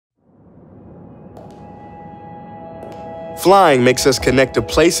Flying makes us connect to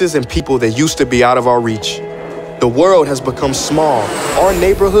places and people that used to be out of our reach. The world has become small. Our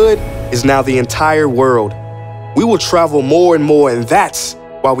neighborhood is now the entire world. We will travel more and more, and that's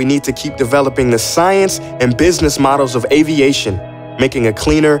why we need to keep developing the science and business models of aviation, making a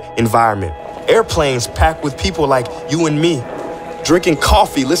cleaner environment. Airplanes packed with people like you and me, drinking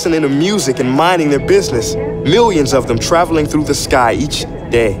coffee, listening to music, and minding their business. Millions of them traveling through the sky each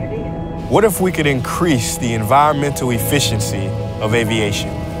day. What if we could increase the environmental efficiency of aviation?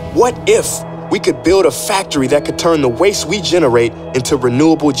 What if we could build a factory that could turn the waste we generate into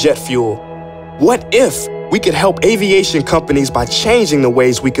renewable jet fuel? What if we could help aviation companies by changing the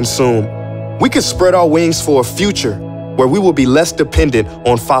ways we consume? We could spread our wings for a future where we will be less dependent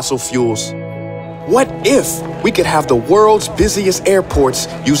on fossil fuels. What if we could have the world's busiest airports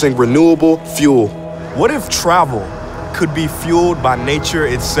using renewable fuel? What if travel could be fueled by nature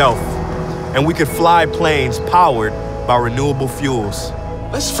itself, and we could fly planes powered by renewable fuels?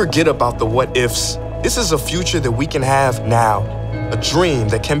 Let's forget about the what ifs. This is a future that we can have now, a dream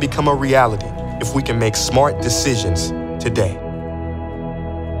that can become a reality if we can make smart decisions today.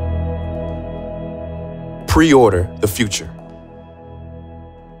 Pre-order the future.